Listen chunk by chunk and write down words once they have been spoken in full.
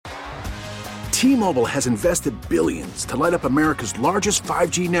T-Mobile has invested billions to light up America's largest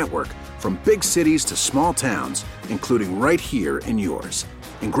 5G network, from big cities to small towns, including right here in yours.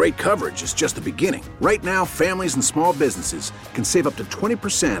 And great coverage is just the beginning. Right now, families and small businesses can save up to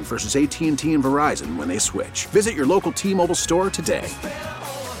 20% versus AT&T and Verizon when they switch. Visit your local T-Mobile store today.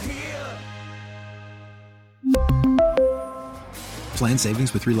 Plan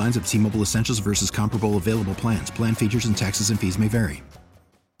savings with 3 lines of T-Mobile Essentials versus comparable available plans. Plan features and taxes and fees may vary.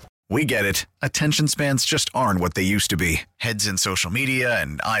 We get it. Attention spans just aren't what they used to be. Heads in social media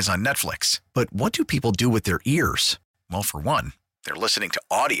and eyes on Netflix. But what do people do with their ears? Well, for one, they're listening to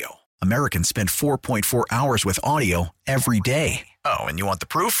audio. Americans spend 4.4 hours with audio every day. Oh, and you want the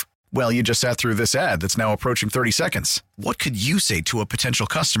proof? Well, you just sat through this ad that's now approaching 30 seconds. What could you say to a potential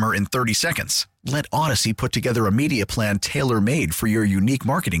customer in 30 seconds? Let Odyssey put together a media plan tailor-made for your unique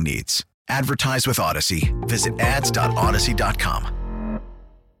marketing needs. Advertise with Odyssey. Visit ads.odyssey.com.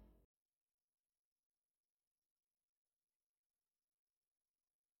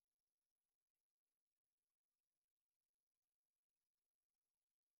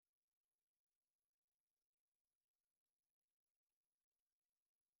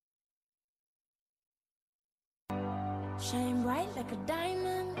 Shine bright like a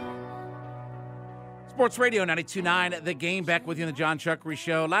diamond. Sports Radio 92.9, The Game, back with you on the John Chuckery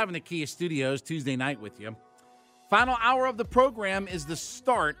Show, live in the Kia Studios, Tuesday night with you. Final hour of the program is the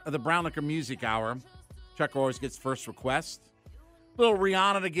start of the Brown Liquor Music Hour. Chuck always gets first request. Little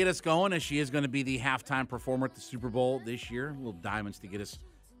Rihanna to get us going, as she is going to be the halftime performer at the Super Bowl this year. Little diamonds to get us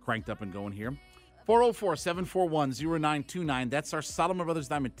cranked up and going here. 404-741-0929. That's our Solomon Brothers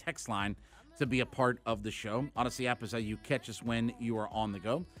Diamond text line to be a part of the show. Odyssey app is how you catch us when you are on the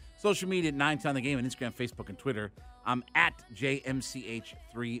go. Social media at 9 The Game on Instagram, Facebook, and Twitter. I'm at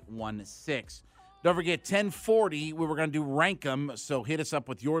JMCH316. Don't forget, 1040, we were going to do Rank 'em, so hit us up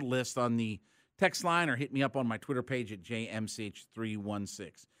with your list on the text line or hit me up on my Twitter page at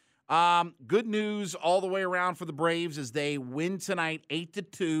JMCH316. Good news all the way around for the Braves as they win tonight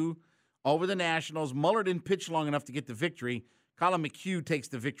 8-2 over the Nationals. Muller didn't pitch long enough to get the victory. Colin McHugh takes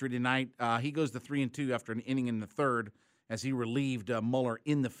the victory tonight. He goes to 3-2 after an inning in the third as he relieved Muller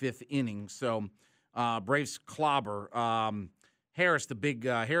in the fifth inning. So Braves clobber. Harris, the big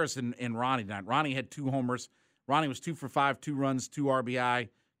Harris and Ronnie tonight. Ronnie had 2 homers. Ronnie was 2 for 5, 2 runs, 2 RBI,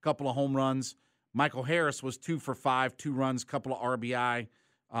 couple of home runs. Michael Harris was 2 for 5, 2 runs, couple of RBI.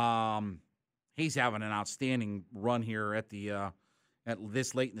 He's having an outstanding run here at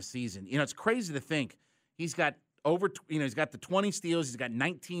this late in the season. You know, it's crazy to think he's got he's got the 20 steals, he's got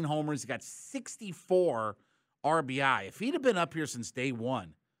 19 homers, he's got 64 RBI. If he'd have been up here since day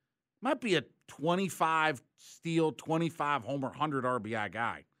one, might be a 25 steal, 25 homer, 100 RBI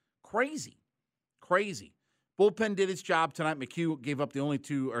guy. Crazy. Bullpen did its job tonight. Muller gave up the only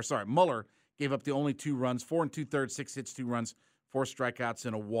 2 runs, 4 2/3, 6 hits, 2 runs, 4 strikeouts,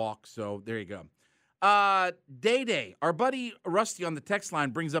 and a walk. So there you go. Day, our buddy Rusty on the text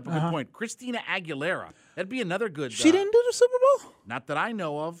line brings up a good point. Christina Aguilera. That'd be another good. She didn't do the Super Bowl? Not that I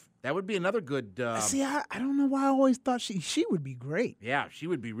know of. That would be another good. See, I don't know why I always thought she would be great. Yeah, she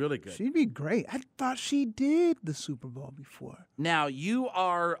would be really good. She'd be great. I thought she did the Super Bowl before. Now, you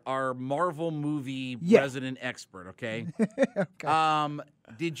are our Marvel movie resident expert, okay? Okay.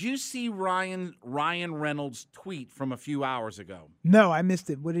 Did you see Ryan Reynolds' tweet from a few hours ago? No, I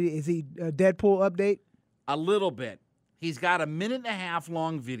missed it. Is he a Deadpool update? A little bit. He's got a 1.5 minute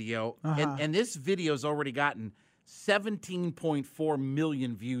long video, and this video's already gotten 17.4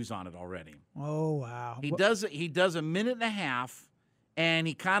 million views on it already. Oh, wow. He does a 1.5 minute, and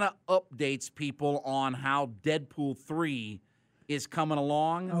he kind of updates people on how Deadpool 3 is coming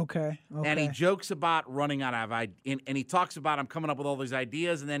along. Okay. And he jokes about running out of ideas, and he talks about I'm coming up with all these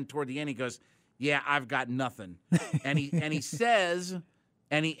ideas, and then toward the end he goes, "Yeah, I've got nothing." and he says,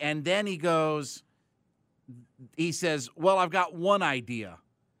 and then he goes, he says, "Well, I've got one idea,"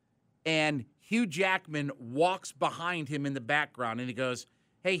 and Hugh Jackman walks behind him in the background, and he goes,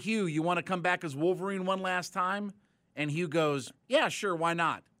 "Hey, Hugh, you want to come back as Wolverine one last time?" And Hugh goes, "Yeah, sure, why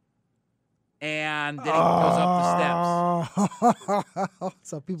not?" And then he goes up the steps.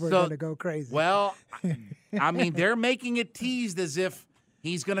 So people are going to go crazy. Well, I mean, they're making it teased as if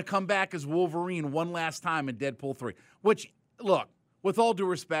he's going to come back as Wolverine one last time in Deadpool 3. Which, look, with all due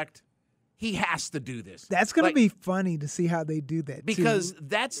respect, he has to do this. That's going to be funny to see how they do that, because too.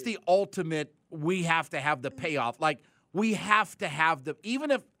 That's the ultimate, we have to have the payoff. Like, we have to have even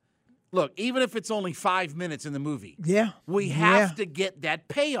if it's only 5 minutes in the movie, we have to get that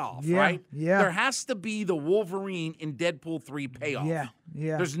payoff, right? Yeah. There has to be the Wolverine in Deadpool 3 payoff. Yeah.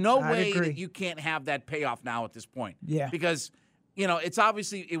 There's no way agree. that you can't have that payoff now at this point. Yeah. Because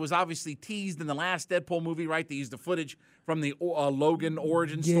it was obviously teased in the last Deadpool movie, right? They used the footage from the Logan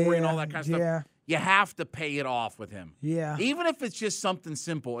origin story and all that kind of stuff. You have to pay it off with him. Yeah. Even if it's just something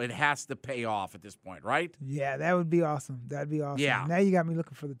simple, it has to pay off at this point, right? Yeah, that would be awesome. That'd be awesome. Yeah. Now you got me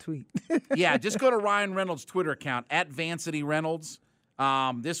looking for the tweet. Yeah, just go to Ryan Reynolds' Twitter account, @VancityReynolds.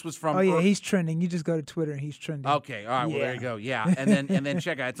 This was from. Oh yeah, he's trending. You just go to Twitter and he's trending. Okay, all right. Well, there you go. Yeah, and then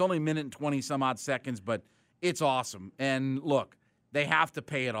check out. It's only a minute and 20 some odd seconds, but it's awesome. And look, they have to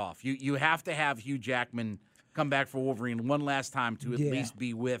pay it off. You have to have Hugh Jackman come back for Wolverine one last time to at least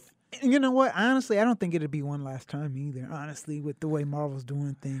be with. You know what? Honestly, I don't think it'd be one last time either. Honestly, with the way Marvel's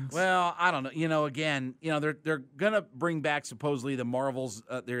doing things. Well, I don't know. Again, they're gonna bring back supposedly the Marvels.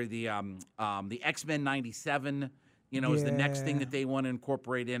 They're the X-Men '97. Is the next thing that they want to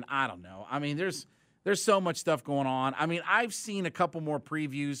incorporate in. I don't know. I mean, there's so much stuff going on. I mean, I've seen a couple more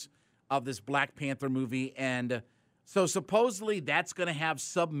previews of this Black Panther movie, and so supposedly that's going to have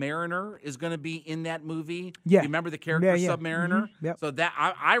Submariner is going to be in that movie. Yeah. You remember the character Submariner? Mm-hmm. Yep. So that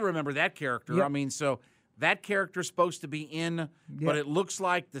I remember that character. Yep. I mean, so that character's supposed to be in, but it looks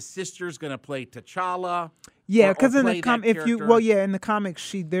like the sister's going to play T'Challa. Yeah, because in the in the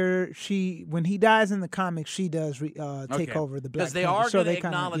comics, when he dies in the comics, she does take over the Black Panther. Because they are going to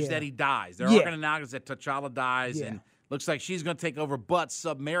acknowledge that he dies. They are going to acknowledge that T'Challa dies, and looks like she's going to take over. But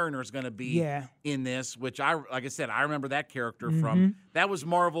Submariner is going to be in this, which like I said, I remember that character from. That was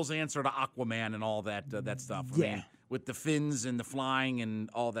Marvel's answer to Aquaman and all that stuff. I mean, with the fins and the flying and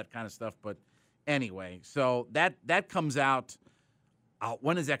all that kind of stuff. But anyway, so that comes out.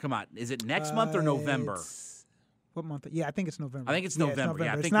 When does that come out? Is it next month or November? What month? Yeah, I think it's November. I think it's November.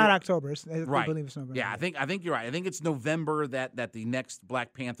 Yeah, I think it's not October. Right. I believe it's November. Yeah, I think you're right. I think it's November that the next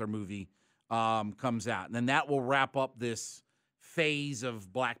Black Panther movie comes out, and then that will wrap up this phase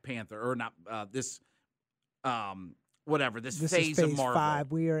of Black Panther, or not this This phase is phase of Marvel.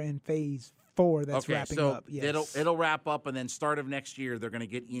 5. We are in phase 4. That's wrapping up. Yes. It'll wrap up, and then start of next year they're going to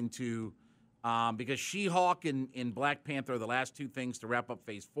get into because She-Hulk and Black Panther are the last two things to wrap up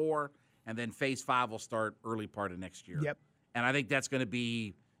phase 4. And then Phase 5 will start early part of next year. Yep. And I think that's going to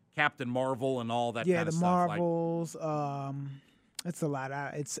be Captain Marvel and all that kind of stuff. Yeah, the Marvels. It's a lot.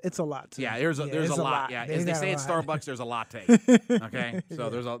 It's a lot. Yeah, there's a lot. Yeah, as they say at Starbucks, there's a latte. Okay, so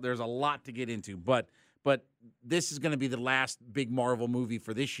there's a lot to get into. But this is going to be the last big Marvel movie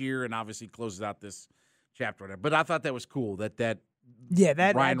for this year, and obviously closes out this chapter. But I thought that was cool that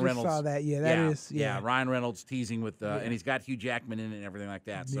Ryan Reynolds saw that. Yeah, Ryan Reynolds teasing with and he's got Hugh Jackman in it and everything like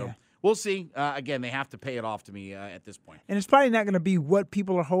that. So. We'll see. Again, they have to pay it off to me at this point. And it's probably not going to be what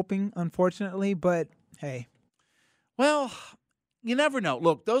people are hoping, unfortunately, but hey. Well, you never know.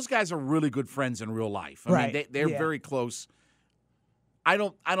 Look, those guys are really good friends in real life. I mean, they're very close. I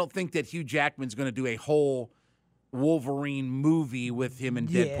don't think that Hugh Jackman's going to do a whole Wolverine movie with him in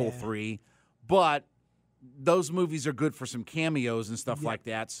Deadpool 3, but those movies are good for some cameos and stuff like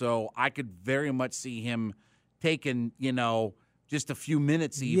that. So I could very much see him taking, just a few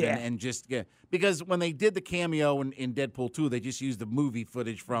minutes even, and just because when they did the cameo in Deadpool 2, they just used the movie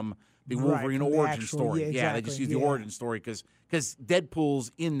footage from the Wolverine origin story. They just used the origin story because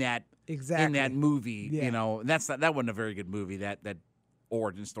Deadpool's in that movie. And that wasn't a very good movie. That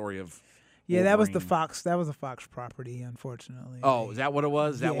origin story of Wolverine. That was the Fox. That was a Fox property, unfortunately. Oh, is that what it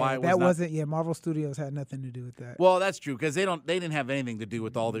was? Is that why it was? That wasn't. Yeah, Marvel Studios had nothing to do with that. Well, that's true because they didn't have anything to do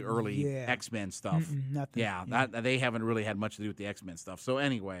with all the early X-Men stuff. Nothing. Yeah, they haven't really had much to do with the X-Men stuff. So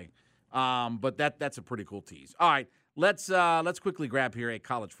anyway, but that's a pretty cool tease. All right, let's quickly grab here a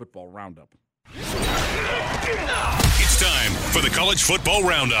college football roundup. It's time for the College Football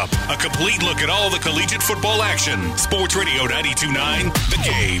Roundup, a complete look at all the collegiate football action. Sports Radio 92.9, The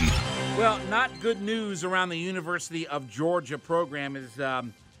Game. Well, not good news around the University of Georgia program is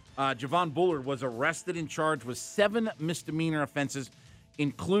Javon Bullard was arrested and charged with 7 misdemeanor offenses,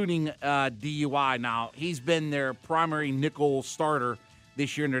 including DUI. Now, he's been their primary nickel starter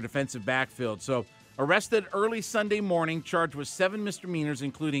this year in their defensive backfield. So, arrested early Sunday morning, charged with 7 misdemeanors,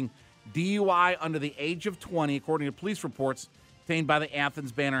 including DUI under the age of 20, according to police reports obtained by the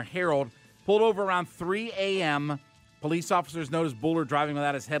Athens Banner-Herald. Pulled over around 3 a.m., police officers noticed Bullard driving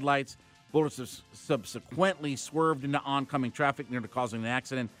without his headlights. Bullard subsequently swerved into oncoming traffic, nearly causing an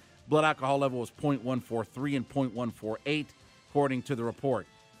accident. Blood alcohol level was 0.143 and 0.148, according to the report.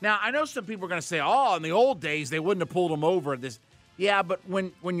 Now, I know some people are going to say, in the old days, they wouldn't have pulled him over. Yeah, but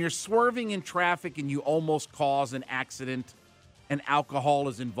when you're swerving in traffic and you almost cause an accident and alcohol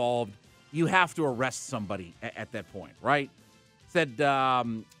is involved, you have to arrest somebody at that point, right? Said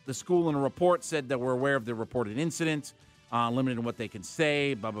the school in a report said that we're aware of the reported incident, limited in what they can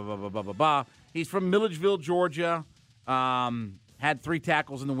say, blah, blah, blah, blah, blah, blah, blah. He's from Milledgeville, Georgia. had 3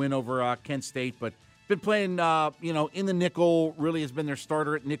 tackles in the win over Kent State, but been playing, in the nickel, really has been their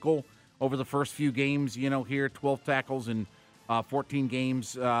starter at nickel over the first few games, here, 12 tackles in 14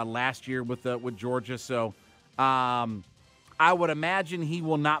 games last year with Georgia. So I would imagine he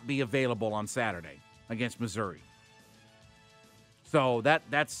will not be available on Saturday against Missouri. So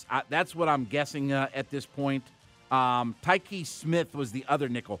that's what I'm guessing at this point. Tyke Smith was the other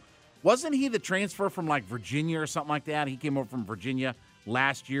nickel. Wasn't he the transfer from like Virginia or something like that? He came over from Virginia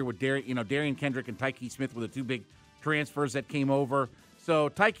last year with Darian Kendrick and Tyke Smith were the 2 big transfers that came over. So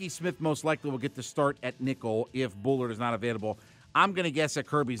Tyke Smith most likely will get the start at nickel if Bullard is not available. I'm going to guess that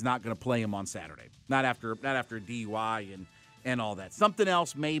Kirby's not going to play him on Saturday. Not after a DUI and all that. Something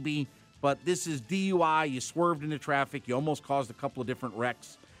else maybe, but this is DUI. You swerved into traffic. You almost caused a couple of different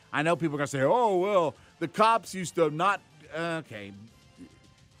wrecks. I know people are going to say, oh, well, the cops used to not. Okay.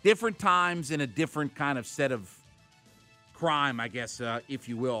 Different times and a different kind of set of crime, I guess, if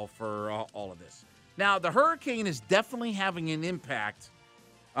you will, for all of this. Now, the hurricane is definitely having an impact.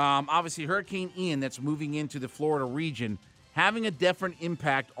 Obviously, Hurricane Ian that's moving into the Florida region, having a different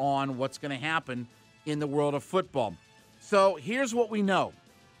impact on what's going to happen in the world of football. So here's what we know.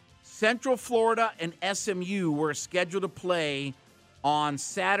 Central Florida and SMU were scheduled to play on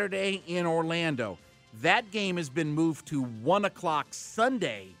Saturday in Orlando. That game has been moved to 1 o'clock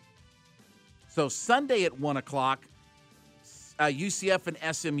Sunday. So Sunday at 1 o'clock, UCF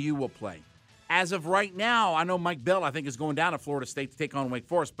and SMU will play. As of right now, I know Mike Bell, I think, is going down to Florida State to take on Wake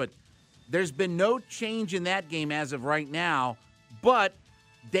Forest, but there's been no change in that game as of right now. But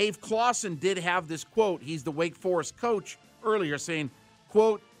Dave Clawson did have this quote. He's the Wake Forest coach earlier saying,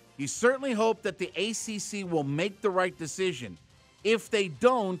 quote, "You certainly hope that the ACC will make the right decision. If they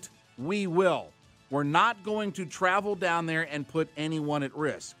don't, we will. We're not going to travel down there and put anyone at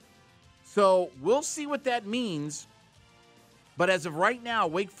risk." So we'll see what that means. But as of right now,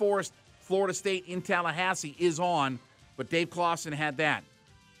 Wake Forest, Florida State in Tallahassee is on, but Dave Clawson had that.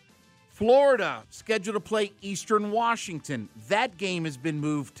 Florida scheduled to play Eastern Washington. That game has been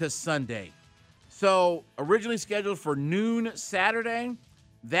moved to Sunday. So originally scheduled for noon Saturday,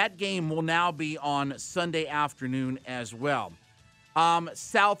 that game will now be on Sunday afternoon as well.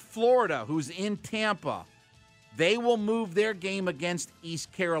 South Florida, who's in Tampa, they will move their game against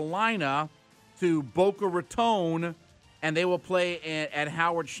East Carolina to Boca Raton, and they will play at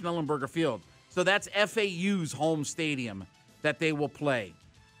Howard Schnellenberger Field. So that's FAU's home stadium that they will play,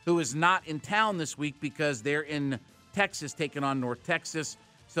 who is not in town this week because they're in Texas taking on North Texas.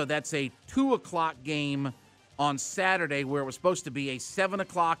 So that's a 2 o'clock game on Saturday where it was supposed to be a 7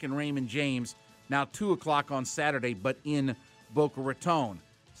 o'clock in Raymond James, now 2 o'clock on Saturday, but in Boca Raton.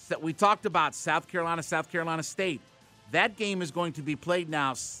 So we talked about South Carolina State. That game is going to be played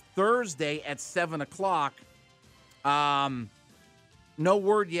now Thursday at 7 o'clock. No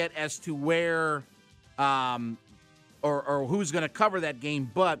word yet as to where or who's going to cover that game,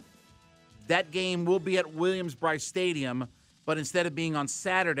 but that game will be at Williams-Brice Stadium, but instead of being on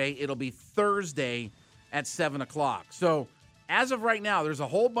Saturday, it'll be Thursday at 7 o'clock. So as of right now, there's a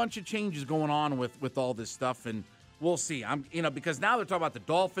whole bunch of changes going on with all this stuff, and we'll see. Because now they're talking about the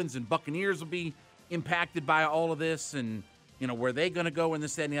Dolphins and Buccaneers will be impacted by all of this, and where they going to go and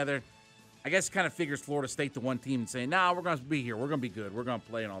this, that, and the other. I guess it kind of figures Florida State the one team and saying, no, we're going to be here. We're going to be good. We're going to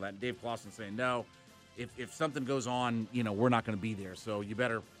play and all that. And Dave Clawson saying, no, if something goes on, we're not going to be there. So you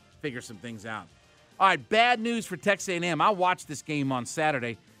better figure some things out. All right, bad news for Texas A&M. I watched this game on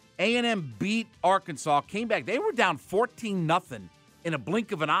Saturday. A&M beat Arkansas, came back. They were down 14-0 in a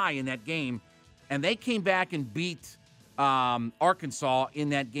blink of an eye in that game, and they came back and beat Arkansas in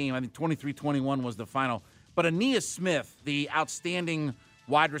that game. I think 23-21 was the final. But Aeneas Smith, the outstanding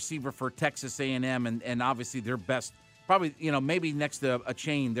wide receiver for Texas A&M, and obviously their best, probably, maybe next to a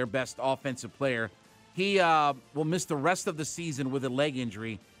chain, their best offensive player. He will miss the rest of the season with a leg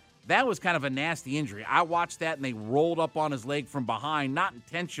injury. That was kind of a nasty injury. I watched that, and they rolled up on his leg from behind. Not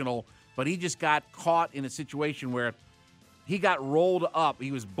intentional, but he just got caught in a situation where he got rolled up.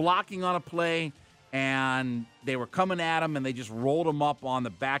 He was blocking on a play, and they were coming at him, and they just rolled him up on the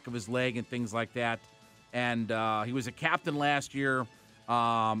back of his leg and things like that. And he was a captain last year,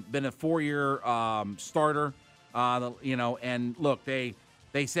 been a 4-year starter, and look, they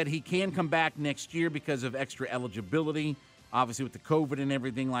said he can come back next year because of extra eligibility, obviously with the COVID and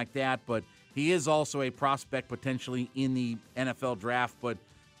everything like that, but he is also a prospect potentially in the NFL draft, but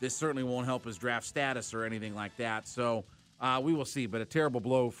this certainly won't help his draft status or anything like that. So we will see, but a terrible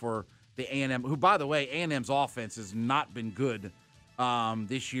blow for the A&M, who, by the way, A&M's offense has not been good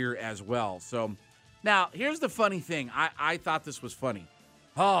this year as well. So now, here's the funny thing. I thought this was funny.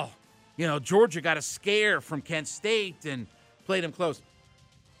 Georgia got a scare from Kent State and played them close.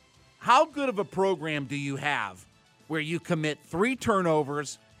 How good of a program do you have where you commit 3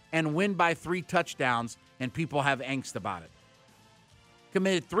 turnovers and win by 3 touchdowns and people have angst about it?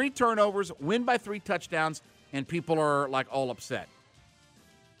 Committed 3 turnovers, win by 3 touchdowns, and people are like all upset.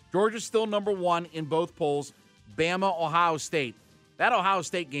 Georgia's still number 1 in both polls. Bama, Ohio State. That Ohio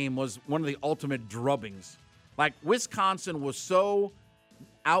State game was one of the ultimate drubbings. Like, Wisconsin was so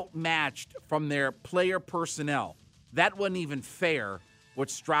outmatched from their player personnel. That wasn't even fair what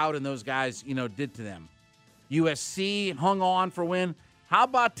Stroud and those guys, did to them. USC hung on for a win. How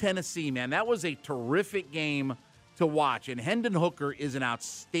about Tennessee, man? That was a terrific game to watch. And Hendon Hooker is an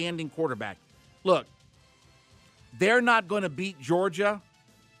outstanding quarterback. Look, they're not going to beat Georgia,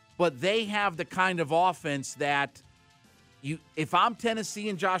 but they have the kind of offense that if I'm Tennessee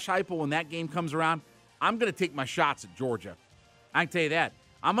and Josh Heupel when that game comes around, I'm going to take my shots at Georgia. I can tell you that.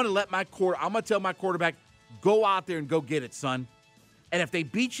 I'm going to tell my quarterback, go out there and go get it, son. And if they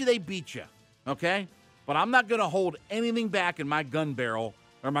beat you, they beat you, okay? But I'm not going to hold anything back in my gun barrel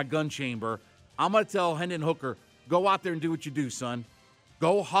or my gun chamber. I'm going to tell Hendon Hooker, go out there and do what you do, son.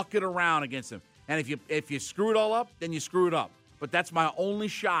 Go huck it around against them. And if you screw it all up, then you screw it up. But that's my only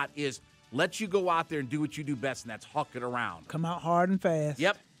shot is let you go out there and do what you do best, and that's huck it around. Come out hard and fast.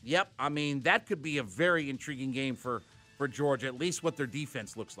 Yep. I mean, that could be a very intriguing game for Georgia, at least what their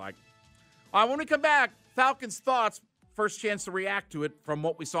defense looks like. All right, when we come back, Falcons' thoughts. First chance to react to it from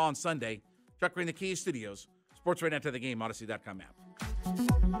what we saw on Sunday. Chuck Green, the Key Studios. Sports right after the game, Odyssey.com app.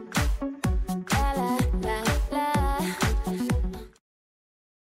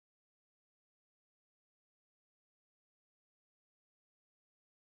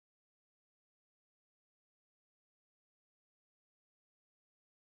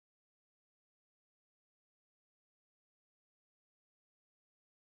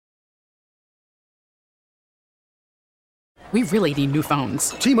 We really need new phones.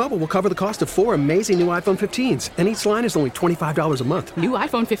 T-Mobile will cover the cost of 4 amazing new iPhone 15s, and each line is only $25 a month. New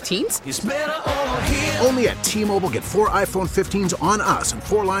iPhone 15s? It's better over here. Only at T-Mobile, get 4 iPhone 15s on us and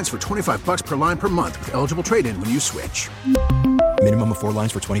 4 lines for $25 per line per month with eligible trade-in when you switch. Minimum of 4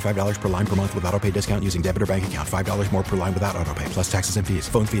 lines for $25 per line per month with autopay discount using debit or bank account. $5 more per line without autopay, plus taxes and fees.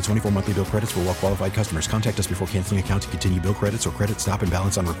 Phone fee at 24 monthly bill credits for well-qualified customers. Contact us before canceling account to continue bill credits or credit stop and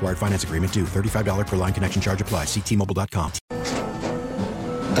balance on required finance agreement due. $35 per line connection charge applies. See T-Mobile.com.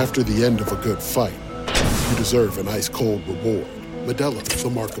 After the end of a good fight, you deserve an ice-cold reward. Modelo is the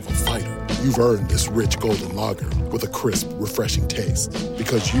mark of a fighter. You've earned this rich golden lager with a crisp, refreshing taste.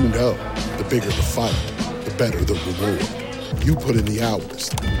 Because you know, the bigger the fight, the better the reward. You put in the hours,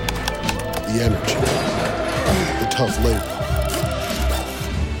 the energy, the tough labor.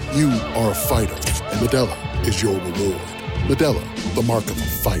 You are a fighter, and Modelo is your reward. Modelo, the mark of a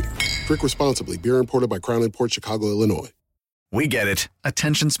fighter. Drink responsibly. Beer imported by Crown Imports, Chicago, Illinois. We get it.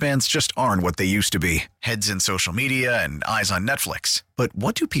 Attention spans just aren't what they used to be. Heads in social media and eyes on Netflix. But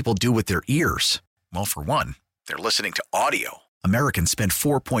what do people do with their ears? Well, for one, they're listening to audio. Americans spend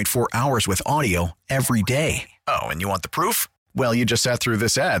 4.4 hours with audio every day. Oh, and you want the proof? Well, you just sat through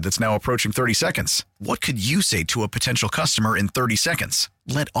this ad that's now approaching 30 seconds. What could you say to a potential customer in 30 seconds?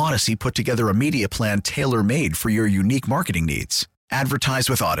 Let Odyssey put together a media plan tailor-made for your unique marketing needs. Advertise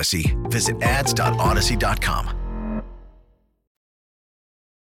with Odyssey. Visit ads.odyssey.com.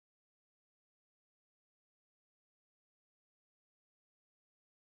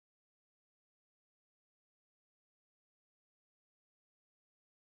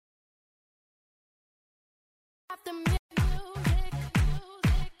 The music.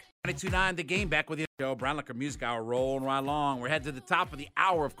 92.9 The Game, back with you. Joe Brown Liquor Music Hour rolling right along. We're headed to the top of the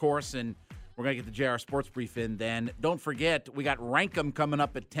hour, of course, and we're going to get the JR Sports Brief in then. Don't forget, we got Rankum coming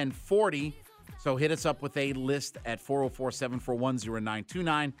up at 10:40, so hit us up with a list at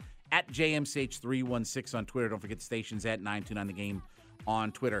 404-741-0929, at JMCH316 on Twitter. Don't forget the stations at 929 The Game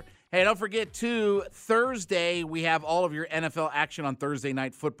on Twitter. Hey, don't forget, too, Thursday, we have all of your NFL action on Thursday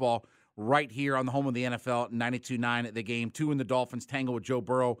Night Football right here on the home of the NFL, 92.9 The Game. 2 in the Dolphins tangle with Joe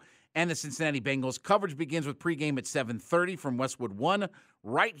Burrow and the Cincinnati Bengals. Coverage begins with pregame at 7:30 from Westwood 1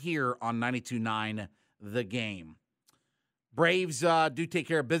 right here on 92.9 The Game. Braves do take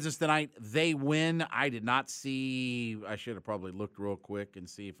care of business tonight. They win. I did not see. I should have probably looked real quick and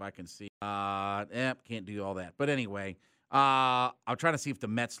see if I can see. Can't do all that. But anyway, I'm trying to see if the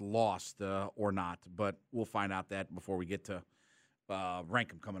Mets lost or not. But we'll find out that before we get to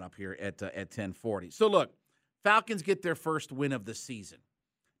Rankum coming up here at 10:40. So look, Falcons get their first win of the season.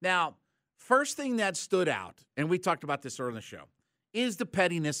 Now, first thing that stood out, and we talked about this earlier in the show, is the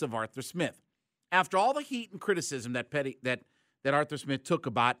pettiness of Arthur Smith. After all the heat and criticism that Arthur Smith took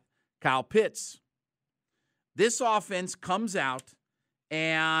about Kyle Pitts, this offense comes out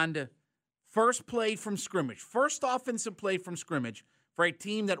and first play from scrimmage, first offensive play from scrimmage for a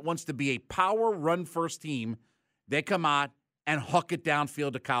team that wants to be a power run-first team, they come out and huck it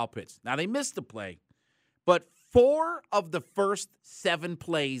downfield to Kyle Pitts. Now, they missed the play, but 4 of the first 7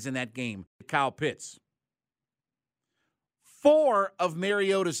 plays in that game, Kyle Pitts. 4 of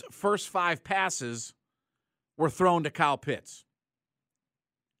Mariota's first 5 passes were thrown to Kyle Pitts.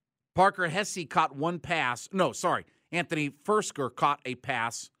 Parker Hesse caught 1 pass. No, sorry. Anthony Fersker caught a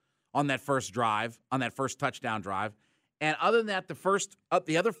pass on that first drive, on that first touchdown drive. And other than that,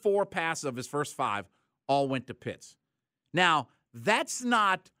 the other 4 passes of his first 5 all went to Pitts. Now, that's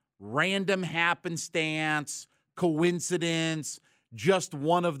not random happenstance, coincidence, just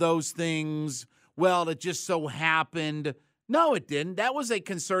one of those things. Well, it just so happened. No, it didn't. That was a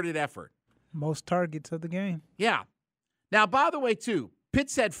concerted effort. Most targets of the game. Yeah. Now, by the way, too,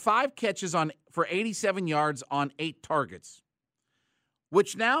 Pitts had 5 catches for 87 yards on 8 targets,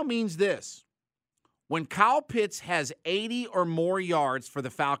 which now means this. When Kyle Pitts has 80 or more yards for the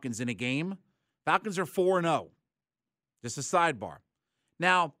Falcons in a game, Falcons are 4-0. Just a sidebar.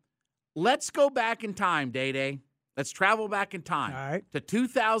 Now, let's go back in time, Day-Day. Let's travel back in time to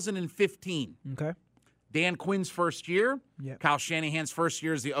 2015. Okay. Dan Quinn's first year, Kyle Shanahan's first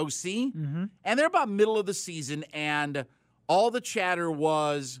year as the OC, and they're about middle of the season, and all the chatter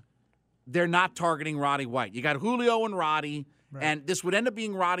was they're not targeting Roddy White. You got Julio and Roddy, and this would end up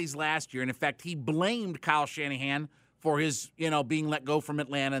being Roddy's last year. And in fact, he blamed Kyle Shanahan for his, being let go from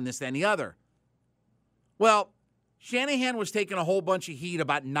Atlanta and this, that, and the other. Well, Shanahan was taking a whole bunch of heat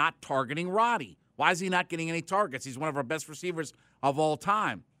about not targeting Roddy. Why is he not getting any targets? He's one of our best receivers of all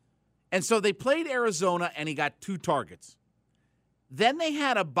time. And so they played Arizona, and he got 2 targets. Then they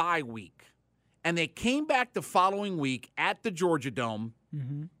had a bye week, and they came back the following week at the Georgia Dome,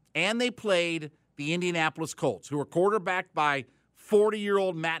 and they played the Indianapolis Colts, who were quarterbacked by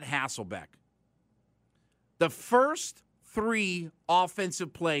 40-year-old Matt Hasselbeck. The first 3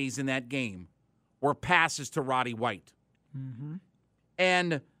 offensive plays in that game were passes to Roddy White.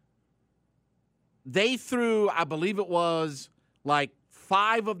 And they threw, I believe it was like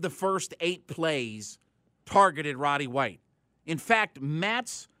 5 of the first 8 plays targeted Roddy White. In fact,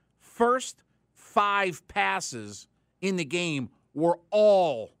 Matt's first 5 passes in the game were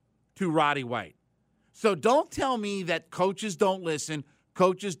all to Roddy White. So don't tell me that coaches don't listen,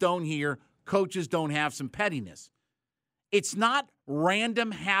 coaches don't hear, coaches don't have some pettiness. It's not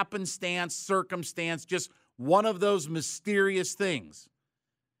random happenstance, circumstance, just one of those mysterious things.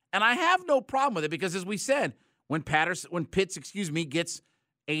 And I have no problem with it because, as we said, when Pitts gets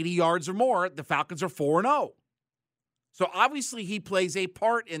 80 yards or more, the Falcons are 4-0. So obviously he plays a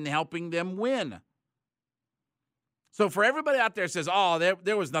part in helping them win. So for everybody out there that says, oh,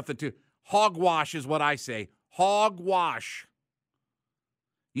 there was nothing to, hogwash is what I say. Hogwash.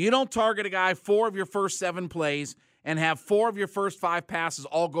 You don't target a guy 4 of your first 7 plays and have 4 of your first 5 passes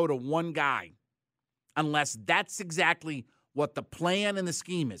all go to one guy unless that's exactly what the plan and the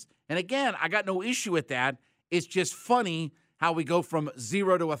scheme is. And again, I got no issue with that. It's just funny how we go from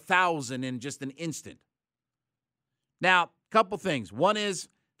 0 to 1,000 in just an instant. Now, a couple things. One is,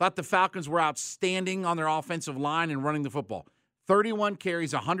 thought the Falcons were outstanding on their offensive line and running the football. 31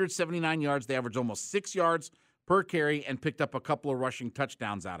 carries, 179 yards. They averaged almost 6 yards per carry and picked up a couple of rushing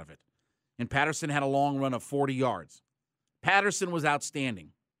touchdowns out of it. And Patterson had a long run of 40 yards. Patterson was outstanding.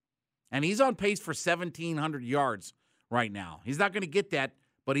 And he's on pace for 1,700 yards right now. He's not going to get that,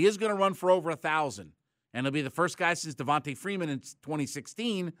 but he is going to run for over 1,000. And he'll be the first guy since Devontae Freeman in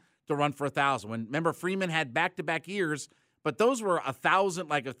 2016 to run for 1,000. Remember, Freeman had back-to-back years, but those were 1,000,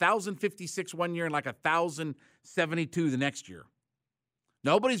 like 1,056 one year and like 1,072 the next year.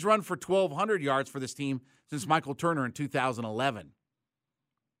 Nobody's run for 1,200 yards for this team since Michael Turner in 2011.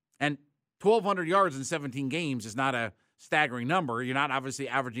 And 1,200 yards in 17 games is not a staggering number. You're not obviously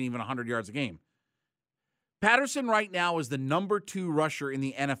averaging even 100 yards a game. Patterson right now is the number 2 rusher in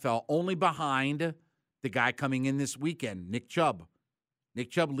the NFL, only behind the guy coming in this weekend, Nick Chubb. Nick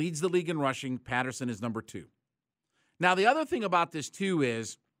Chubb leads the league in rushing. Patterson is number 2. Now, the other thing about this, too,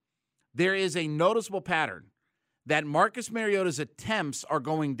 is there is a noticeable pattern that Marcus Mariota's attempts are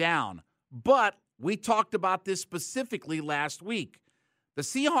going down. But we talked about this specifically last week. The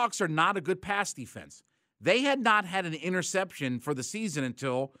Seahawks are not a good pass defense. They had not had an interception for the season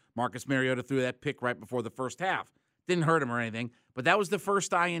until Marcus Mariota threw that pick right before the first half. Didn't hurt him or anything, but that was the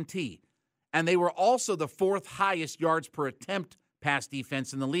first INT. And they were also the 4th highest yards per attempt pass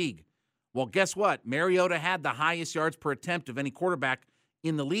defense in the league. Well, guess what? Mariota had the highest yards per attempt of any quarterback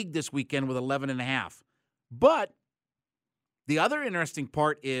in the league this weekend with 11.5. But the other interesting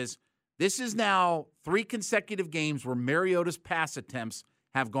part is This is now 3 consecutive games where Mariota's pass attempts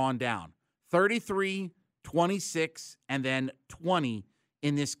have gone down. 33, 26, and then 20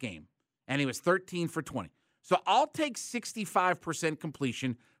 in this game. And he was 13 for 20. So I'll take 65%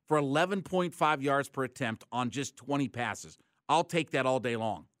 completion for 11.5 yards per attempt on just 20 passes. I'll take that all day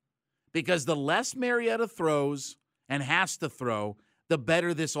long. Because the less Mariota throws and has to throw, the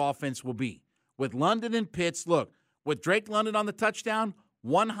better this offense will be. With London and Pitts, look, with Drake London on the touchdown,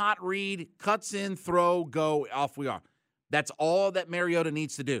 one hot read, cuts in, throw, go, off we are. That's all that Mariota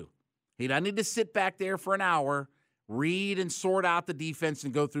needs to do. He doesn't need to sit back there for an hour, read and sort out the defense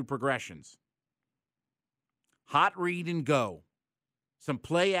and go through progressions. Hot read and go. Some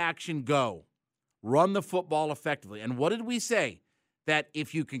play action, go. Run the football effectively. And what did we say? That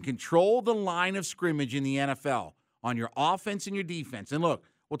if you can control the line of scrimmage in the NFL on your offense and your defense, and look,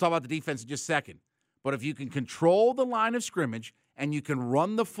 we'll talk about the defense in just a second, but if you can control the line of scrimmage and you can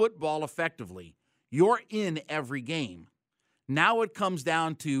run the football effectively, you're in every game. Now it comes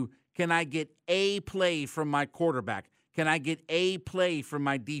down to, can I get a play from my quarterback? Can I get a play from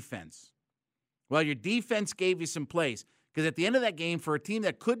my defense? Well, your defense gave you some plays, because at the end of that game, for a team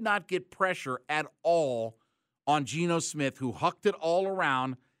that could not get pressure at all on Geno Smith, who hucked it all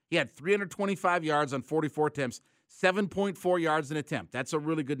around, he had 325 yards on 44 attempts, 7.4 yards an attempt. That's a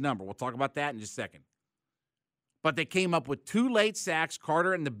really good number. We'll talk about that in just a second. But they came up with 2 late sacks,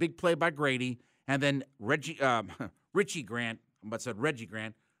 Carter and the big play by Grady, and then Richie Grant with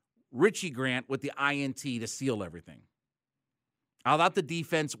the INT to seal everything. I thought the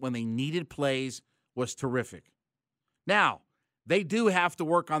defense, when they needed plays, was terrific. Now, they do have to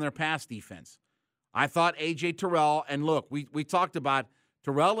work on their pass defense. I thought A.J. Terrell, and look, we talked about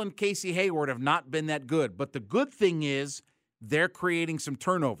Terrell and Casey Hayward have not been that good. But the good thing is they're creating some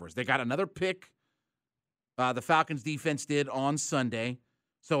turnovers. They got another pick, the Falcons defense did on Sunday.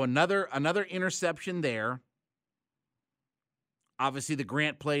 So another interception there. Obviously, the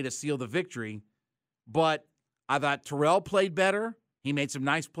Grant play to seal the victory. But I thought Terrell played better. He made some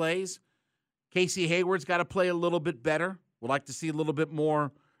nice plays. Casey Hayward's got to play a little bit better. Would like to see a little bit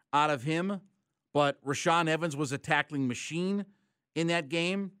more out of him. But Rashaan Evans was a tackling machine in that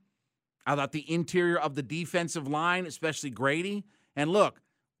game. I thought the interior of the defensive line, especially Grady. And look,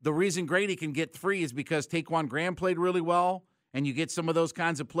 the reason Grady can get 3 is because Taquan Graham played really well, and you get some of those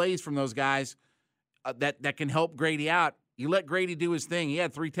kinds of plays from those guys that can help Grady out. You let Grady do his thing. He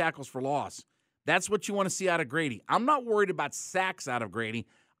had 3 tackles for loss. That's what you want to see out of Grady. I'm not worried about sacks out of Grady.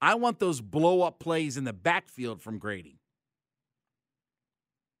 I want those blow-up plays in the backfield from Grady,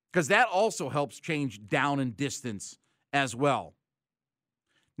 because that also helps change down and distance as well.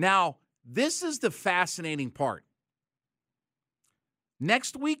 Now, this is the fascinating part.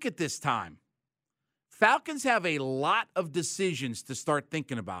 Next week at this time, Falcons have a lot of decisions to start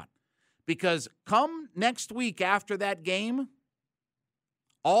thinking about, because come next week after that game,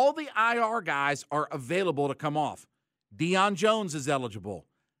 all the IR guys are available to come off. Deion Jones is eligible.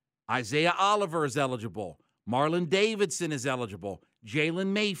 Isaiah Oliver is eligible. Marlon Davidson is eligible. Jalen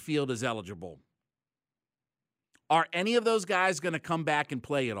Mayfield is eligible. Are any of those guys going to come back and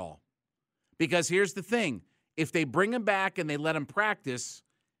play at all? Because here's the thing. If they bring them back and they let them practice,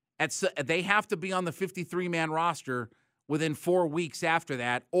 they have to be on the 53-man roster within 4 weeks after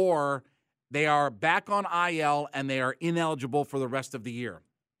that, or they are back on IL and they are ineligible for the rest of the year.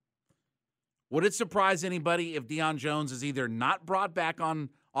 Would it surprise anybody if Deion Jones is either not brought back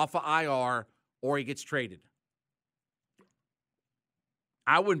off of IR or he gets traded?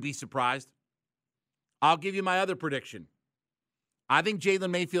 I wouldn't be surprised. I'll give you my other prediction. I think Jalen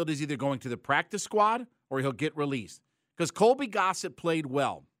Mayfield is either going to the practice squad or he'll get released, because Colby Gossett played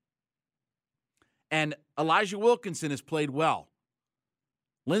well. And Elijah Wilkinson has played well.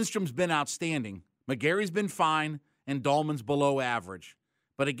 Lindstrom's been outstanding. McGarry's been fine, and Dahlman's below average.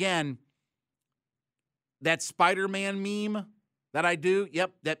 But again, that Spider-Man meme that I do,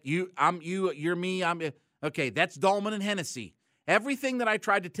 you're me, okay, that's Dahlman and Hennessy. Everything that I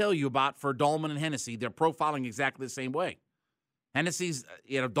tried to tell you about for Dahlman and Hennessy, they're profiling exactly the same way. Hennessy's,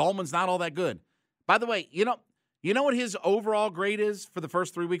 Dahlman's not all that good. By the way, you know what his overall grade is for the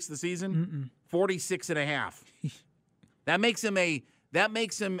first 3 weeks of the season? 46.5. That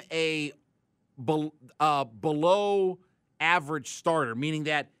makes him a below average starter, meaning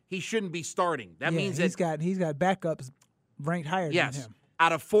that he shouldn't be starting. That means he's got backups ranked higher than him.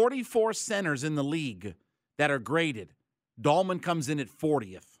 Out of 44 centers in the league that are graded, Dahlman comes in at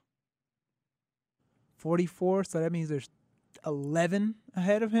 40th. 44, so that means there's 11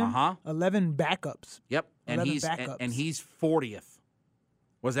 ahead of him? 11 backups. Yep, and he's 40th.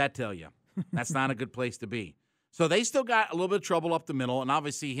 What does that tell you? That's not a good place to be. So they still got a little bit of trouble up the middle, and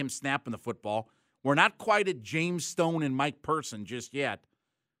obviously him snapping the football. We're not quite at James Stone and Mike Person just yet.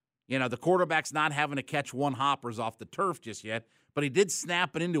 You know, the quarterback's not having to catch one hoppers off the turf just yet, but he did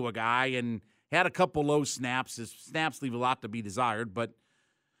snap it into a guy and had a couple low snaps. His snaps leave a lot to be desired, but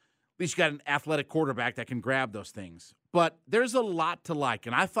at least you got an athletic quarterback that can grab those things. But there's a lot to like,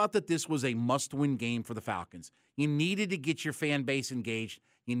 and I thought that this was a must-win game for the Falcons. You needed to get your fan base engaged.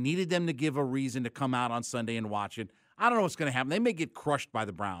 You needed them to give a reason to come out on Sunday and watch it. I don't know what's going to happen. They may get crushed by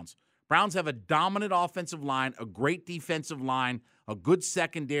the Browns. Browns have a dominant offensive line, a great defensive line, a good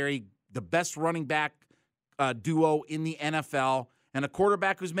secondary, the best running back duo in the NFL, and a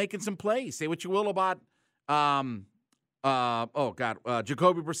quarterback who's making some plays. Say what you will about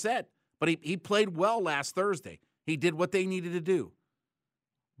Jacoby Brissett, but he played well last Thursday. He did what they needed to do.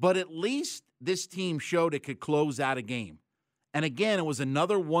 But at least this team showed it could close out a game. And again, it was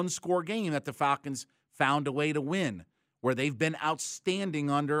another one-score game that the Falcons found a way to win, where they've been outstanding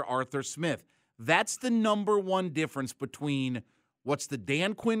under Arthur Smith. That's the number one difference between what's the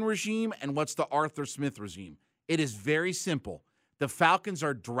Dan Quinn regime and what's the Arthur Smith regime. It is very simple. The Falcons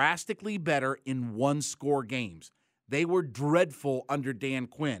are drastically better in one-score games. They were dreadful under Dan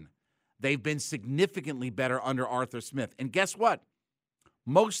Quinn. They've been significantly better under Arthur Smith. And guess what?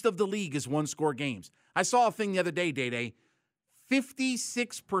 Most of the league is one-score games. I saw a thing the other day, Day-Day.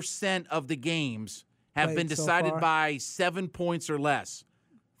 56% of the games have been decided by 7 points or less.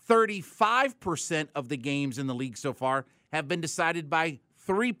 35% of the games in the league so far have been decided by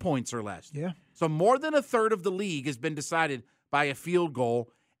 3 points or less. Yeah. So more than a third of the league has been decided by a field goal,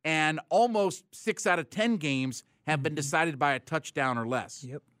 and almost 6 out of 10 games have been decided by a touchdown or less.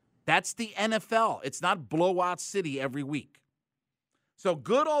 Yep. That's the NFL. It's not blowout city every week. So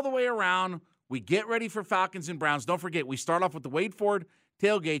good all the way around. We get ready for Falcons and Browns. Don't forget, we start off with the Wade Ford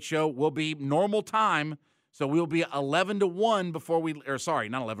Tailgate Show. Will be normal time, so we'll be 11 to 1 before we – or sorry,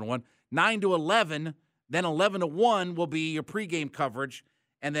 not 11 to 1, 9 to 11. Then 11 to 1 will be your pregame coverage,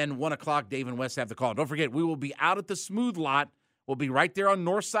 and then 1 o'clock, Dave and Wes have the call. Don't forget, we will be out at the Smooth Lot. We'll be right there on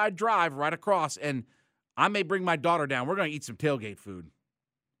Northside Drive, right across, and I may bring my daughter down. We're going to eat some tailgate food.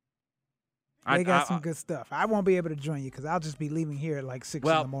 They got some good stuff. I won't be able to join you because I'll just be leaving here at like 6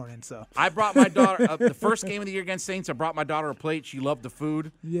 in the morning. So I brought my daughter the first game of the year against Saints. I brought my daughter a plate. She loved the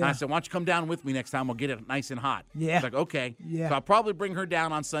food. Yeah. And I said, "Why don't you come down with me next time? We'll get it nice and hot." Yeah. She's like, "Okay." Yeah. So I'll probably bring her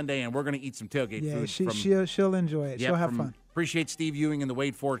down on Sunday, and we're going to eat some tailgate food. Yeah, she'll enjoy it. She'll have fun. Appreciate Steve Ewing and the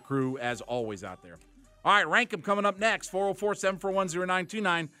Wade Ford crew as always out there. All right, rank 'em coming up next.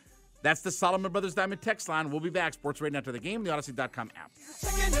 404-741-0929. That's the Solomon Brothers Diamond text line. We'll be back. Sports Radio after the game, the Odyssey.com app.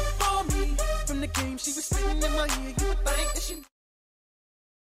 From the game, she was spitting in my ear. You would think that she...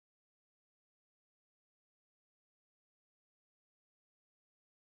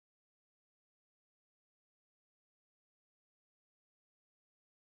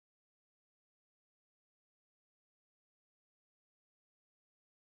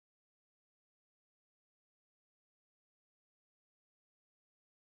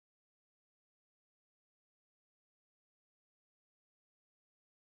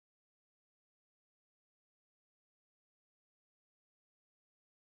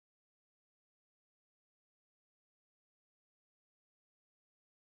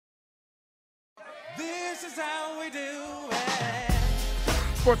 This is how we do it.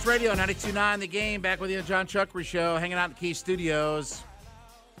 Sports Radio 92.9 The Game. Back with you, John Chuckery Show. Hanging out in the Key Studios.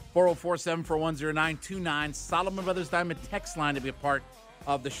 404-741-0929. Solomon Brothers Diamond text line to be a part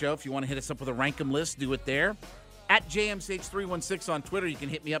of the show. If you want to hit us up with a rank 'em list, do it there. At JMCH316 on Twitter. You can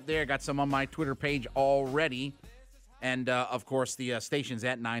hit me up there. Got some on my Twitter page already. And, of course, the station's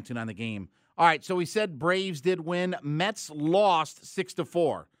at 929 The Game. All right, so we said Braves did win. Mets lost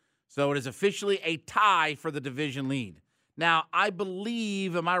 6-4. So it is officially a tie for the division lead. Now, I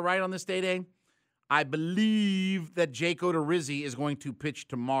believe, am I right on this, Day-Day? I believe that Jake Odorizzi is going to pitch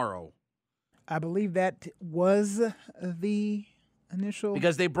tomorrow. I believe that was the initial.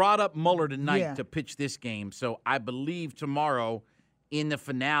 Because they brought up Muller tonight to pitch this game. So I believe tomorrow in the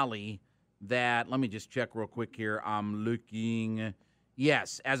finale that, let me just check real quick here. I'm looking.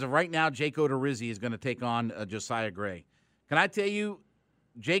 Yes, as of right now, Jake Odorizzi is going to take on Josiah Gray. Can I tell you,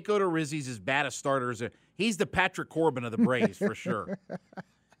 Jake Odorizzi's as bad a starter as he's the Patrick Corbin of the Braves for sure.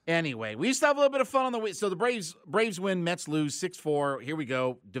 Anyway, we used to have a little bit of fun on the way. So the Braves win, Mets lose 6-4. Here we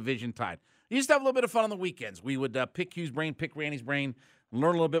go, division tied. We used to have a little bit of fun on the weekends. We would pick Hugh's brain, pick Randy's brain,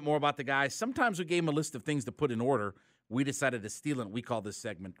 learn a little bit more about the guys. Sometimes we gave him a list of things to put in order. We decided to steal it. We call this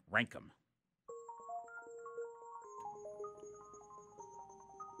segment Rank 'em.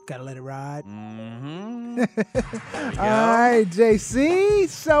 Gotta let it ride. Mm-hmm. All right, JC.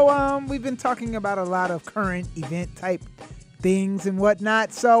 So we've been talking about a lot of current event type things and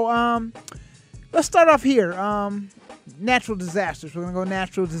whatnot. So let's start off here. Natural disasters. We're gonna go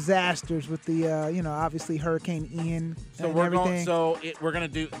natural disasters with the obviously Hurricane Ian. So and we're everything. we're gonna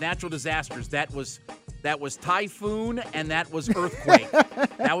do natural disasters. That was typhoon and that was earthquake.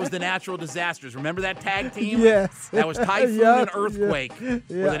 That was the natural disasters. Remember that tag team? Yes. That was typhoon and earthquake were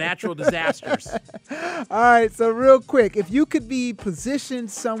the natural disasters. All right, so real quick, if you could be positioned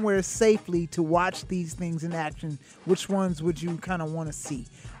somewhere safely to watch these things in action, which ones would you kind of want to see?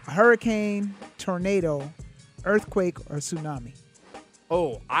 A hurricane, tornado, earthquake, or tsunami?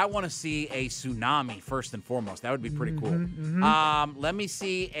 Oh, I want to see a tsunami first and foremost. That would be pretty cool. Let me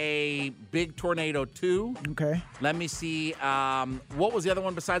see a big tornado too. Okay. Let me see. What was the other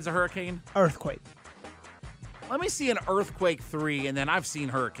one besides the hurricane? Earthquake. Let me see an earthquake 3, and then I've seen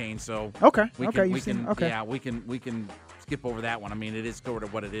hurricanes, so okay. We can skip over that one. I mean, it is sort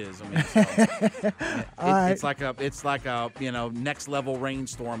of what it is. I mean, it's like a next level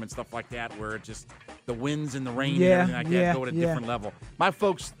rainstorm and stuff like that, where it just the winds and the rain and everything like that go at a different level. My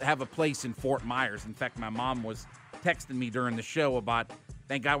folks have a place in Fort Myers. In fact, my mom was texting me during the show about,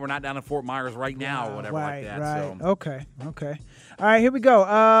 thank God we're not down in Fort Myers right now or whatever like that. Right. So. Okay. All right, here we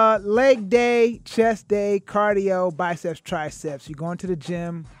go. Leg day, chest day, cardio, biceps, triceps. You going to the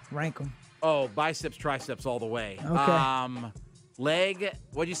gym, rank them. Oh, biceps, triceps all the way. Okay. Leg,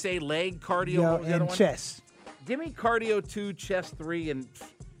 what'd you say? Leg, cardio, what was the other one? Chest. Give me cardio 2, chest 3, and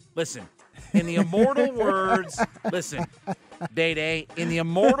listen. In the immortal words, listen, Day, in the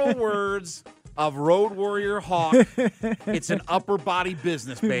immortal words of Road Warrior Hawk, it's an upper body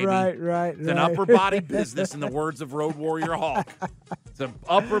business, baby. Right. It's an upper body business in the words of Road Warrior Hawk. It's an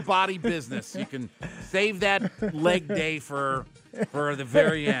upper body business. You can save that leg day for the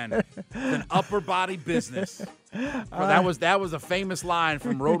very end. It's an upper body business. That was a famous line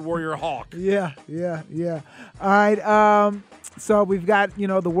from Road Warrior Hawk. Yeah. All right. So we've got,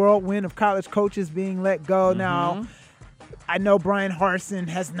 the whirlwind of college coaches being let go. Now, I know Brian Harsin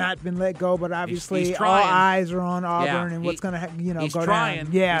has not been let go, but obviously he's all eyes are on Auburn and what's going to go trying.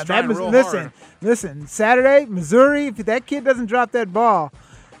 down. Yeah, he's trying real hard. Listen, Saturday, Missouri, if that kid doesn't drop that ball.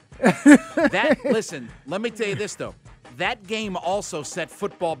 Listen, let me tell you this, though. That game also set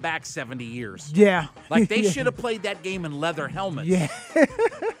football back 70 years. Yeah. Like, they should have played that game in leather helmets. Yeah.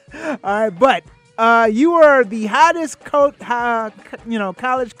 All right, but you are the hottest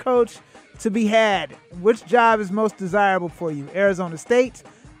college coach to be had. Which job is most desirable for you? Arizona State,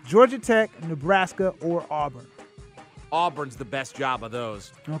 Georgia Tech, Nebraska, or Auburn? Auburn's the best job of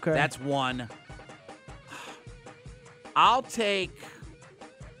those. Okay. That's one. I'll take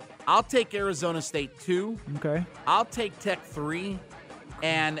Arizona State 2. Okay. I'll take Tech 3,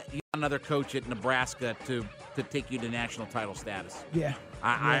 and another coach at Nebraska to take you to national title status. Yeah.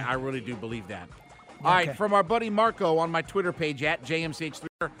 I really do believe that. All right, from our buddy Marco on my Twitter page at JMCH3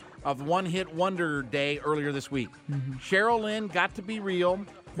 of One Hit Wonder Day earlier this week. Cheryl Lynn, Got to Be Real,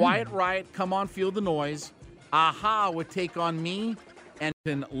 Quiet Riot, Come On Feel the Noise, Aha would Take on Me,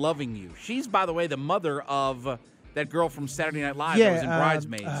 and Loving You. She's, by the way, the mother of that girl from Saturday Night Live that was in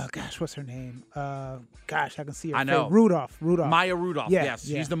Bridesmaids. What's her name? I can see her. I know. Rudolph. Maya Rudolph, yes.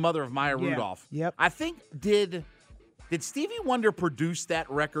 Yeah. She's the mother of Maya Rudolph. Yep. I think, did Stevie Wonder produce that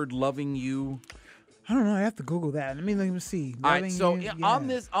record, Loving You? I don't know. I have to Google that. Let me see. All right, so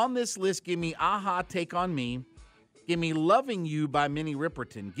on this list, give me Aha, Take on Me. Give me Loving You by Minnie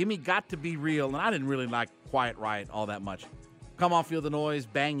Riperton. Give me Got to Be Real. And I didn't really like Quiet Riot all that much. Come On, Feel the Noise,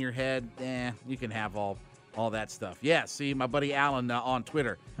 Bang Your Head. You can have all that stuff. Yeah, see, my buddy Alan on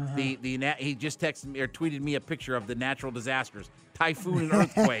Twitter. He just texted me or tweeted me a picture of the natural disasters. Typhoon and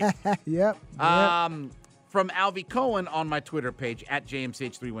earthquake. Yep. From Alvy Cohen on my Twitter page, at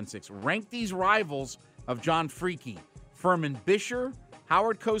JMCH316. Rank these rivals of John Freaky. Furman Bisher,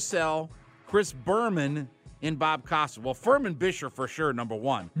 Howard Cosell, Chris Berman, and Bob Costa. Well, Furman Bisher for sure, number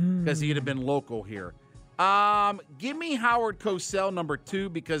one, because he'd have been local here. Give me Howard Cosell, number 2,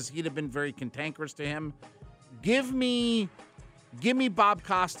 because he'd have been very cantankerous to him. Give me Bob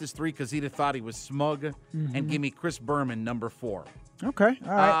Costas 3, because he'd have thought he was smug. And give me Chris Berman, number 4. Okay,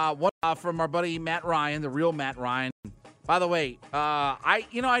 all right. One from our buddy Matt Ryan, the real Matt Ryan. By the way, I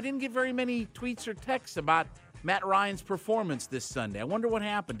didn't get very many tweets or texts about Matt Ryan's performance this Sunday. I wonder what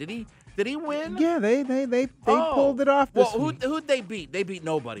happened. Did he win? Yeah, they pulled it off this week. Who'd they beat? They beat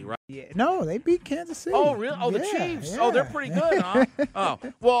nobody, right? Yeah, no, they beat Kansas City. Oh, really? Oh, the Chiefs. Yeah. Oh, they're pretty good, huh? Oh,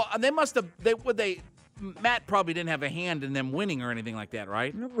 well, they must have. Matt probably didn't have a hand in them winning or anything like that,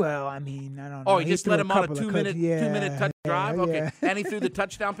 right? Well, I mean, I don't know. Oh, he just threw let him on a couple of 2-minute touch drive? Okay. Yeah. And he threw the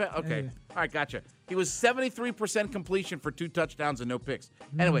touchdown pass? Okay. All right, gotcha. He was 73% completion for 2 touchdowns and no picks.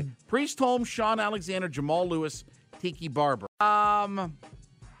 Anyway, Priest Holmes, Sean Alexander, Jamal Lewis, Tiki Barber. I'll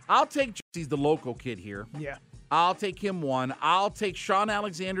take – he's the local kid here. Yeah. I'll take him 1. I'll take Sean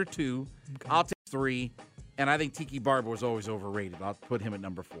Alexander 2. Okay. I'll take 3. And I think Tiki Barber was always overrated. I'll put him at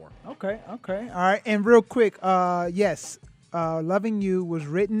number 4. Okay. All right. And real quick, yes, Loving You was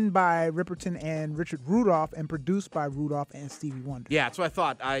written by Ripperton and Richard Rudolph and produced by Rudolph and Stevie Wonder. Yeah, that's what I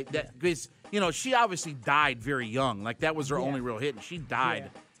thought. Because, she obviously died very young. Like, that was her only real hit. And she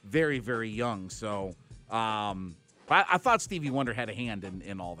died very, very young. So, I thought Stevie Wonder had a hand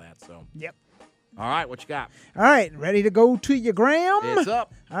in all that. So. Yep. All right, what you got? All right, ready to go to your gram? It's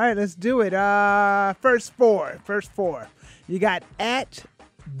up. All right, let's do it. First four. You got at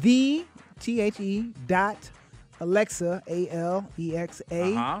the THE dot Alexa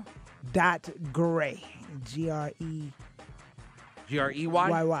ALEXA dot Gray GRE. GREY?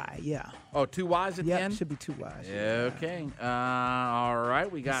 YY, yeah. Oh, 2 Y's at the end? Yep, should be 2 Y's. Okay. All right,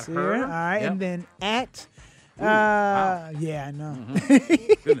 we got See her. All right, yep. And then at wow. Yeah, I know.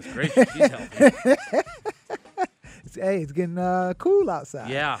 Goodness gracious, she's healthy. Hey, it's getting cool outside.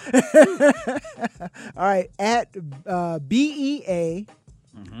 Yeah. All right, at BEA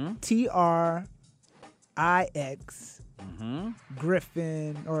TRIX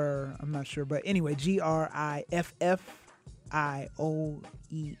Griffin, or I'm not sure, but anyway, GRIFFIOEN. GRIFF IOEN.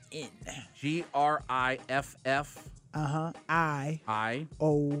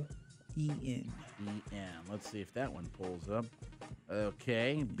 Let's see if that one pulls up.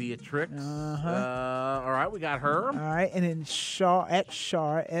 Okay, Beatrix. All right, we got her. All right, and then Shar at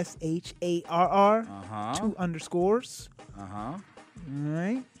Shar SHARR 2 underscores. All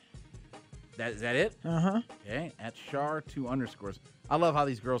right. Is that it? Okay, at Shar 2 underscores. I love how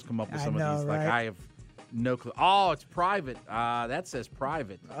these girls come up with some of these. Right? Like I have no clue. Oh, it's private. That says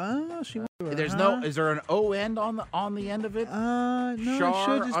private. Oh, she. There's no. Is there an O end on the end of it? No, Shar it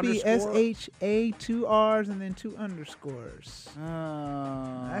should just underscore? be SHA 2 R's and then 2 underscores.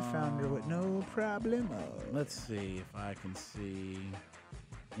 I found her with no problemo. Let's see if I can see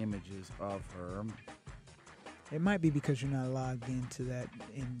images of her. It might be because you're not logged into that,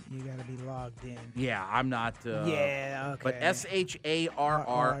 and you got to be logged in. Yeah, I'm not. Yeah, okay. But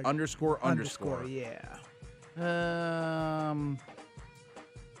SHARR underscore. Yeah.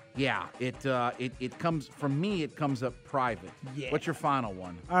 Yeah, it comes from me. It comes up private. Yeah. What's your final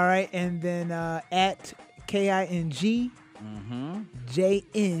one? All right, and then at KING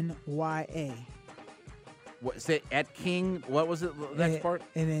JNYA. What is it? At King? What was it? The next part?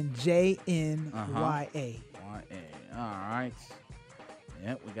 And then JNYA. All right.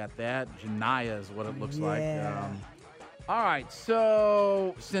 Yeah, we got that. Janaya is what it looks like. All right.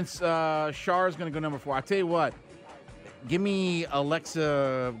 So since Shar is going to go number 4, I'll tell you what. Give me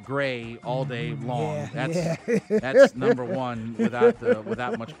Alexa Gray all day long. That's number 1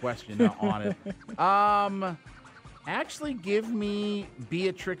 without much question on it. Actually, give me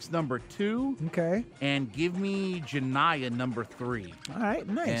Beatrix number 2. Okay. And give me Janaya number 3. All right,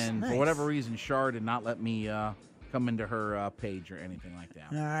 nice. And for whatever reason, Shar did not let me come into her page or anything like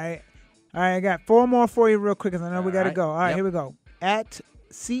that. All right, I got 4 more for you real quick because I know we got to go. All right, Here we go. At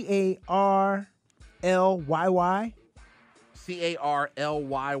CARLYY.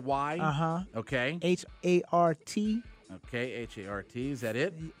 CARLYY. Okay. HART. Okay, HART. Is that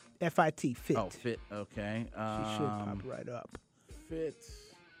it? FIT. Fit. Oh, fit. Okay. She should pop right up. Fit.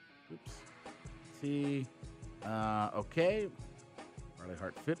 Oops. T. Okay. Riley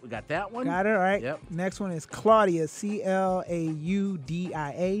Hart Fit. We got that one. Got it. All right. Yep. Next one is Claudia. CLAUDIA.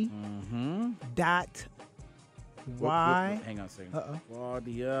 Dot. Y. Hang on a second.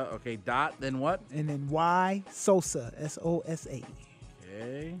 Claudia. Okay. Dot. Then what? And then Y. Sosa. SOSA.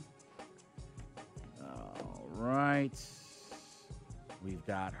 Okay. All right. We've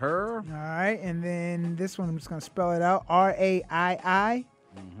got her. All right. And then this one, I'm just going to spell it out. RAII.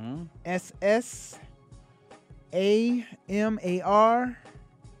 SSAMARQUESS.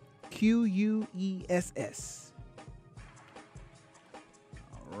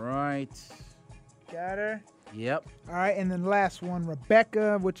 All right. Got her? Yep. All right, and then the last one,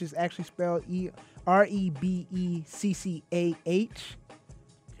 Rebecca, which is actually spelled REBECCAH.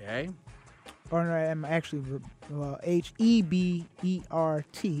 Okay. Or no, I'm actually HEBERT,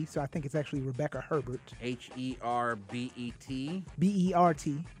 so I think it's actually Rebecca Herbert. HERBET. BERT.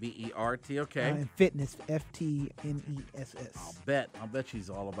 BERT. Okay. And fitness, FTNESS. I'll bet she's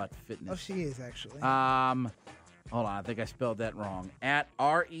all about fitness. Oh, she is actually. Hold on, I think I spelled that wrong. At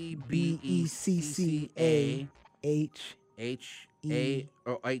REBECCA HEBERT.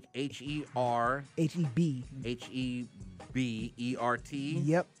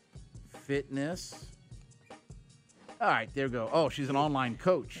 Yep. Fitness. All right, there we go. Oh, she's an online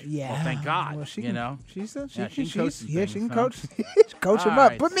coach. Yeah. Well, thank God. Well, she you can, know, she can coach. Coach him All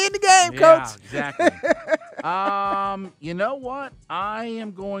up. right. Put me in the game, coach. Yeah, exactly. You know what? I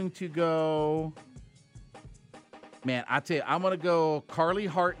am going to go. Man, I tell you, I'm going to go Carly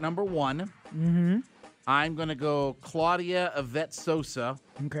Hart, number 1. Mm-hmm. I'm going to go Claudia Yvette Sosa,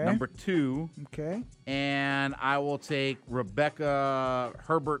 number 2. Okay. And I will take Rebecca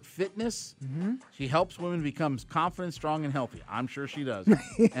Herbert Fitness. Mm-hmm. She helps women become confident, strong, and healthy. I'm sure she does.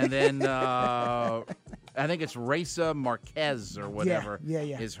 And then I think it's Raisa Marquez or whatever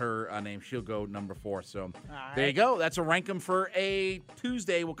is her name. She'll go number 4. So there you go. That's a rank 'em for a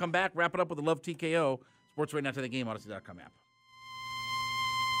Tuesday. We'll come back, wrap it up with the Love TKO. Sports right now to the game, Odyssey.com app.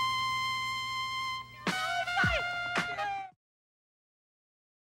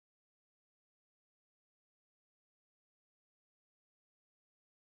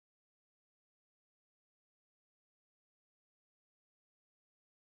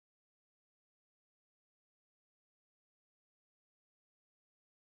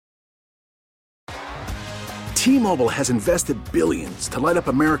 T-Mobile has invested billions to light up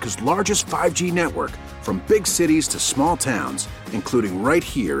America's largest 5G network, from big cities to small towns, including right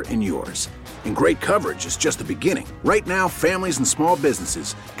here in yours. And great coverage is just the beginning. Right now, families and small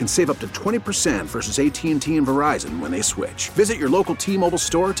businesses can save up to 20% versus AT&T and Verizon when they switch. Visit your local T-Mobile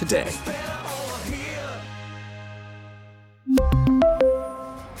store today.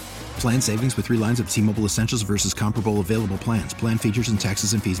 Plan savings with 3 lines of T-Mobile Essentials versus comparable available plans. Plan features and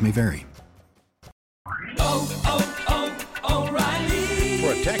taxes and fees may vary.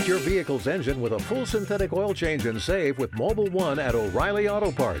 Protect your vehicle's engine with a full synthetic oil change and save with Mobil 1 at O'Reilly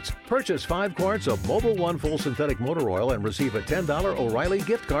Auto Parts. Purchase 5 quarts of Mobil 1 full synthetic motor oil and receive a $10 O'Reilly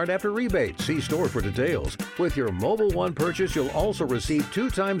gift card after rebate. See store for details. With your Mobil 1 purchase, you'll also receive 2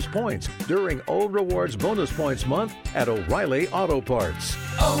 times points during O Rewards Bonus Points Month at O'Reilly Auto Parts.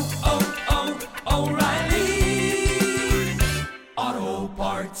 O'Reilly Auto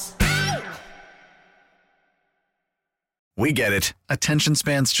Parts. We get it. Attention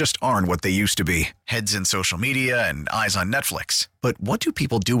spans just aren't what they used to be. Heads in social media and eyes on Netflix. But what do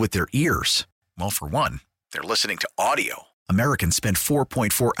people do with their ears? Well, for one, they're listening to audio. Americans spend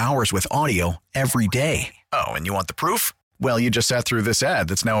 4.4 hours with audio every day. Oh, and you want the proof? Well, you just sat through this ad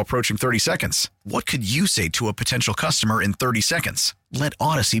that's now approaching 30 seconds. What could you say to a potential customer in 30 seconds? Let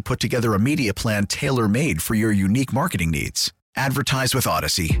Odyssey put together a media plan tailor-made for your unique marketing needs. Advertise with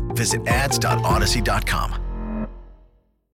Odyssey. Visit ads.odyssey.com.